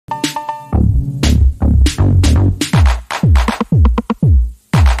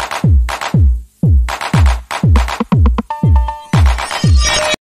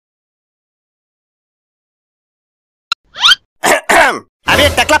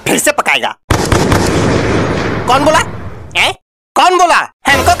फिर से पकाएगा। कौन बोला? कौन बोला?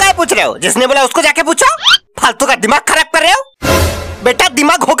 हमको क्या पूछ रहे हो? जिसने बोला उसको जाके पूछो। फालतू का दिमाग खराब कर रहे हो। बेटा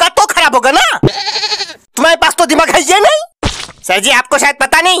दिमाग होगा तो खराब होगा ना। तुम्हारे पास तो दिमाग है ये नहीं। सर जी आपको शायद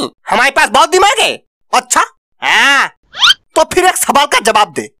पता नहीं, हमारे पास बहुत दिमाग है। अच्छा हाँ, तो फिर एक सवाल का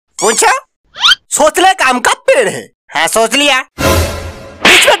जवाब दे। पूछो। सोचले काम का पेड़ है। हाँ सोच लिया।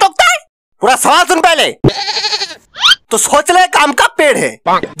 बीच में टोकता है? पूरा सवाल सुन पहले। तो सोचले काम का पेड़ है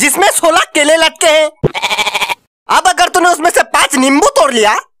जिसमें 16 केले लटके हैं। अब अगर तूने उसमें से 5 नींबू तोड़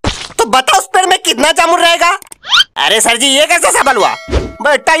लिया तो बता उस पेड़ में कितना जामुन रहेगा? अरे सर जी ये कैसा सवाल हुआ?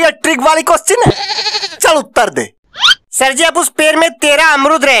 बेटा ये ट्रिक वाली क्वेश्चन है। चल उत्तर दे। सर जी अब उस पेड़ में 13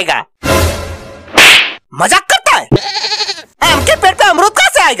 अमरूद रहेगा। मजाक करता है? आम के पेड़ पे अमरूद कहाँ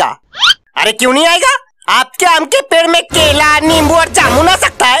से आएगा? अरे क्यों नहीं आएगा? आपके आम के पेड़ में केला, नींबू और जामुन आ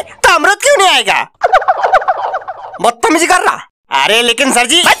सकता है, तो अमरूद क्यों नहीं आएगा? बदतमीजी कर रहा। अरे लेकिन सर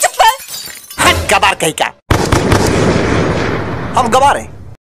जी चुप है। हट गवार कहीं का। हम गवार हैं?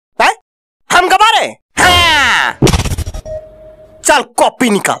 हम गवार हैं? हाँ। चल कॉपी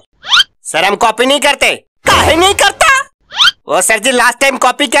निकाल। सर हम कॉपी नहीं करते। काहे नहीं करता? वो सर जी लास्ट टाइम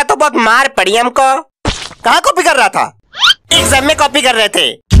कॉपी किया तो बहुत मार पड़ी हमको। कहाँ कॉपी कर रहा था? एग्जाम में कॉपी कर रहे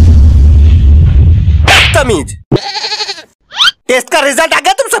थे। बदतमीज। टेस्ट का रिजल्ट आ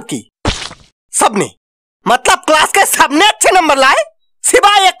गया तुम सबकी? सबने? मतलब क्लास के सबने अच्छे नंबर लाए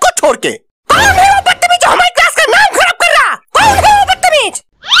सिवाय एक को छोड़ के। कौन है वो बदतमीज जो हमारी क्लास का नाम खराब कर रहा? कौन है वो बदतमीज?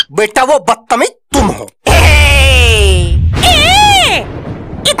 बेटा वो बदतमीज तुम हो।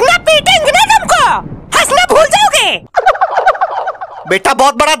 इतना पीटेंगे ना तुमको, हंसना भूल जाओगे। बेटा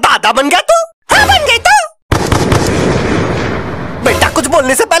बहुत बड़ा दादा बन गया तू। हाँ बन गई तू। बेटा कुछ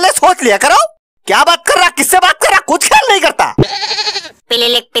बोलने से पहले सोच लिया करो। क्या बात कर रहा? किससे बात कर रहा? कुछ ख्याल नहीं करता।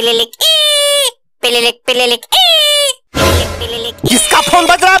 पिलेलिक पिलेलिक पिलेलिक पिलेलिक पिलेलिक। किसका फोन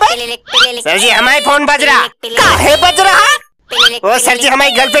बज रहा है? सर जी हमारे फोन बज रहा। काहे बज रहा? वो सर जी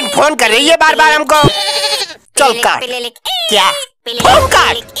हमारी गर्लफ्रेंड फोन कर रही है बार बार हमको। चल काट। क्या? फोन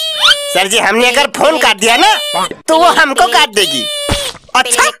काट। सर जी हमने अगर फोन काट दिया ना तो वो हमको काट देगी।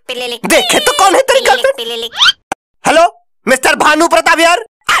 अच्छा देखे तो कौन है तेरी girlfriend? Hello mister Bhanu Pratap यार।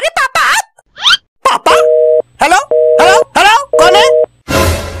 अरे पापा। पापा? हेलो हेलो हेलो कौन है?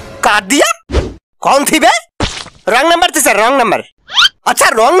 काट दिया? कौन थी बे? रॉन्ग नंबर थी सर, रॉन्ग नंबर। अच्छा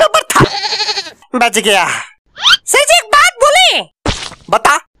रॉन्ग नंबर था, बच गया। सर जी एक बात बोले?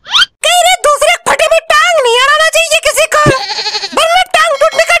 बता। कहीं रे दूसरे फटे में टांग नहीं अड़ाना चाहिए किसी को, वरना टांग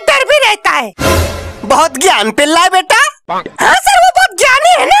टूटने का डर भी रहता है। बहुत ज्ञान पिल्ला है बेटा। हाँ सर वो बहुत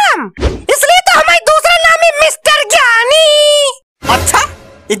ज्ञानी है ना, इसलिए तो हमारा दूसरा नाम है मिस्टर ज्ञानी। अच्छा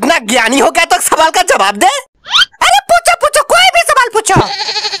इतना ज्ञानी हो गया तो एक सवाल का जवाब दे। अरे पूछो पूछो, कोई भी सवाल पूछो।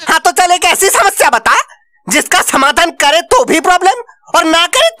 हाँ तो चल एक ऐसी समस्या बता जिसका समाधान करे तो भी प्रॉब्लम और ना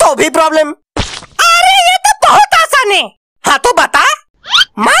करे तो भी प्रॉब्लम। अरे ये तो बहुत आसान है। हाँ तो बता।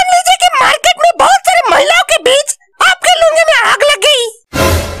 मान लीजिए कि मार्केट में बहुत सारी महिलाओं के बीच आपके लुंगी में आग लग गई।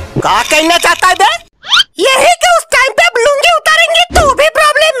 क्या कहना चाहता है बे? यही कि उस टाइम पे आप लुंगी उतारेंगे तो भी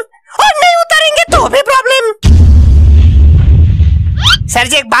प्रॉब्लम और नहीं उतारेंगे तो भी प्रॉब्लम। सर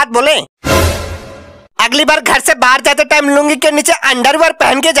जी एक बात बोले? अगली बार घर से बाहर जाते टाइम लुंगी के नीचे अंडरवेयर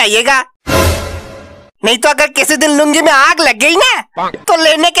पहन के जाइएगा, नहीं तो अगर किसी दिन लुंगी में आग लग गई ना तो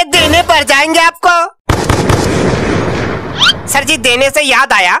लेने के देने पड़ जाएंगे आपको। सर जी देने से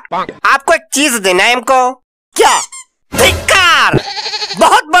याद आया, आपको एक चीज देना है हमको। क्या? धिक्कार।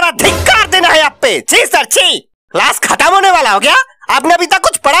 बहुत बड़ा धिक्कार देना है आप पे। जी सर जी। क्लास खत्म होने वाला हो गया, आपने अभी तक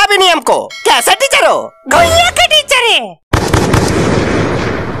कुछ पढ़ा भी नहीं हमको। कैसा टीचर हो? घोइया के टीचर है।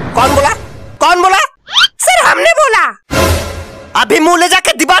 कौन बोला? कौन बोला? सर हमने बोला। अभी मुंह ले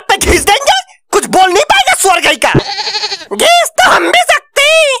जाके दीवार पे घिस देंगे, कुछ बोल नहीं पाएगा स्वर्ग का। घिस तो हम भी सकते।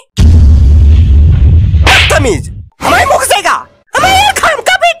 बदतमीज, हमारे मुंह घिसेगा? हमारे खाम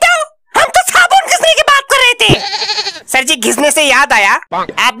का बेटा, हम तो साबुन घिसने की बात कर रहे थे। सर जी घिसने से याद आया,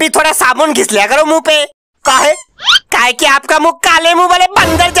 आप भी थोड़ा साबुन घिस लिया करो मुंह पे। काहे? काहे कि आपका मुंह काले मुंह वाले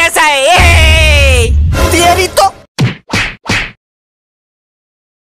बंदर जैसा है। तेरी तो